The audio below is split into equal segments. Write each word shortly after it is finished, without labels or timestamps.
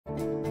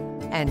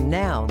And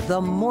now, the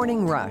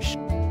Morning Rush.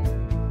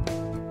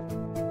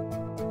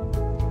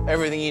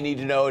 Everything you need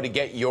to know to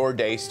get your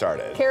day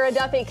started. Kara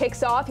Duffy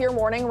kicks off your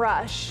Morning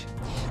Rush.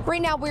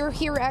 Right now, we're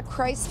here at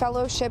Christ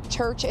Fellowship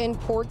Church in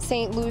Port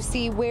St.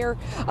 Lucie, where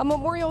a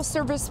memorial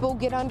service will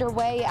get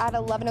underway at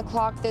 11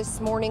 o'clock this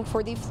morning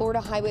for the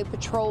Florida Highway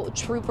Patrol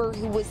trooper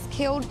who was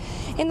killed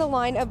in the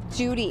line of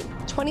duty.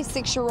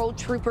 26-year-old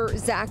trooper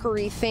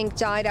Zachary Fink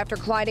died after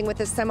colliding with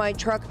a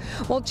semi-truck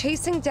while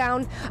chasing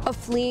down a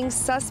fleeing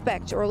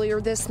suspect earlier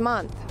this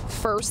month.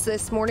 First,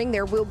 this morning,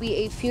 there will be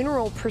a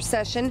funeral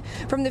procession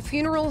from the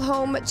funeral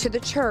home to the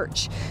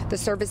church. The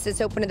service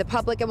is open to the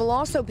public and will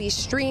also be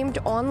streamed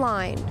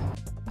online.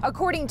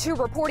 According to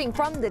reporting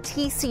from the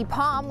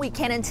TC-POM, we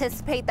can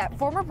anticipate that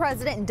former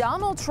President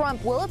Donald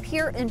Trump will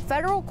appear in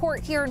federal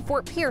court here in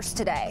Fort Pierce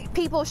today.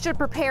 People should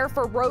prepare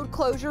for road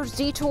closures,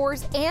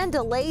 detours, and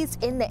delays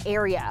in the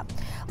area.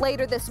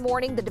 Later this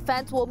morning, the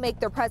defense will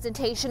make their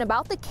presentation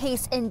about the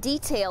case in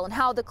detail and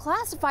how the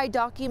classified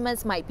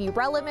documents might be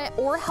relevant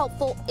or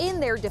helpful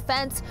in their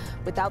defense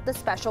without the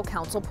special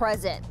counsel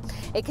present.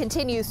 It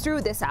continues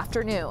through this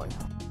afternoon.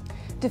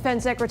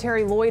 Defense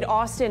Secretary Lloyd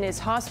Austin is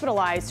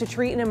hospitalized to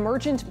treat an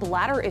emergent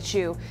bladder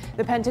issue.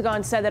 The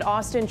Pentagon said that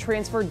Austin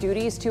transferred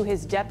duties to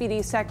his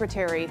deputy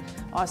secretary.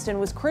 Austin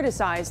was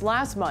criticized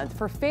last month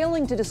for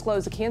failing to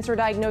disclose a cancer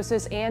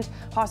diagnosis and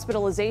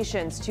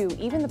hospitalizations to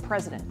even the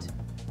president.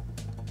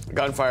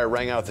 Gunfire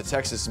rang out at the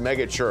Texas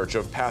megachurch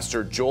of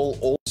Pastor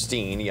Joel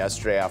Osteen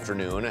yesterday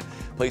afternoon.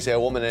 Police say a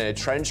woman in a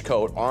trench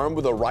coat armed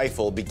with a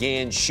rifle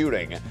began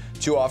shooting.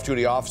 Two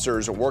off-duty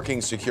officers working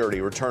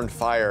security returned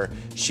fire.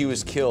 She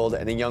was killed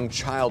and a young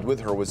child with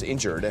her was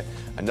injured.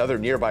 Another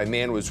nearby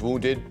man was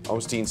wounded.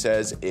 Osteen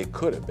says it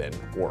could have been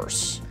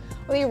worse.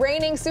 The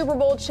reigning Super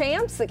Bowl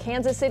champs, the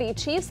Kansas City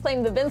Chiefs,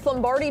 claimed the Vince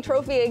Lombardi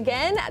Trophy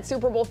again at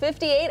Super Bowl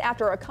 58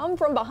 after a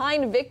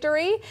come-from-behind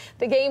victory.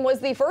 The game was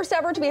the first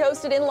ever to be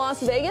hosted in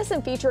Las Vegas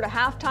and featured a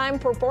halftime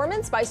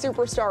performance by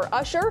superstar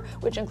Usher,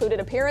 which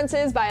included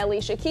appearances by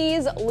Alicia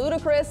Keys,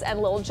 Ludacris, and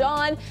Lil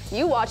Jon.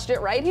 You watched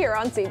it right here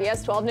on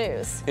CBS 12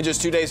 News. In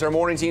just 2 days, our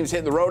morning team's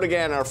hitting the road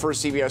again. Our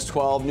first CBS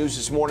 12 News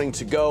This Morning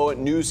to Go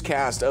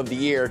newscast of the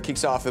year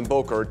kicks off in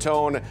Boca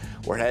Raton.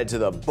 We're headed to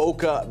the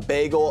Boca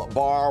Bagel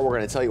Bar. We're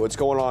going to tell you what's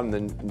going on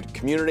in the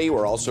community.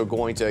 We're also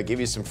going to give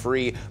you some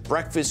free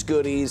breakfast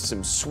goodies,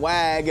 some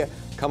swag.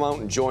 Come out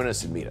and join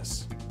us and meet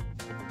us.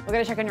 We're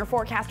going to check on your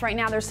forecast right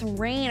now. There's some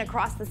rain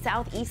across the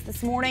southeast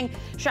this morning.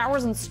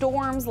 Showers and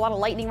storms, a lot of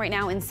lightning right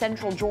now in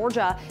central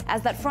Georgia.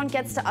 As that front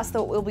gets to us,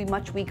 though, it will be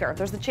much weaker.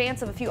 There's a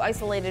chance of a few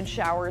isolated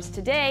showers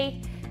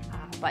today.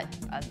 But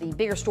the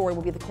bigger story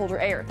will be the colder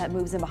air that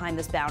moves in behind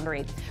this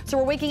boundary. So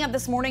we're waking up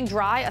this morning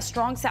dry, a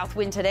strong south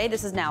wind today.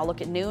 This is now a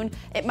look at noon.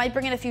 It might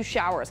bring in a few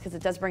showers because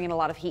it does bring in a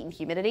lot of heat and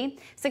humidity.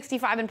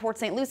 65 in Port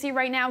St. Lucie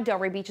right now.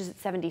 Delray Beach is at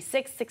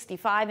 76,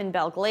 65 in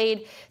Belle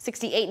Glade,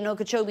 68 in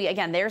Okeechobee.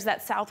 Again, there's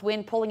that south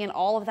wind pulling in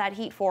all of that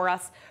heat for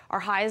us. Our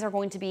highs are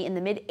going to be in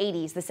the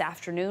mid-80s this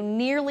afternoon,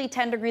 nearly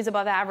 10 degrees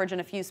above average in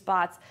a few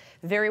spots.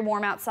 Very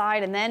warm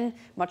outside, and then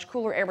much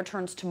cooler air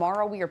returns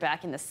tomorrow. We are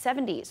back in the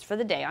 70s for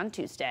the day on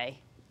Tuesday.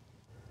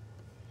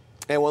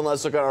 And one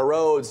last look at our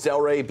roads.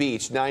 Delray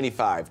Beach,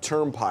 95,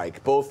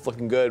 Turnpike, both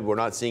looking good. We're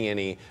not seeing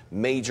any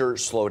major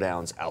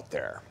slowdowns out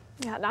there.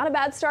 Yeah, not a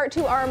bad start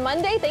to our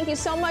Monday. Thank you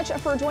so much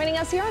for joining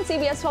us here on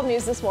CBS 12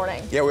 News this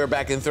morning. Yeah, we're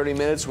back in 30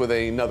 minutes with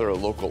another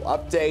local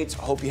update.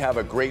 Hope you have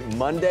a great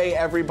Monday,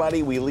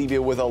 everybody. We leave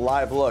you with a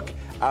live look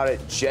out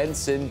at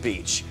Jensen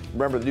Beach.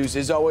 Remember, the news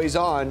is always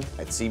on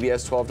at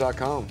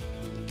CBS12.com.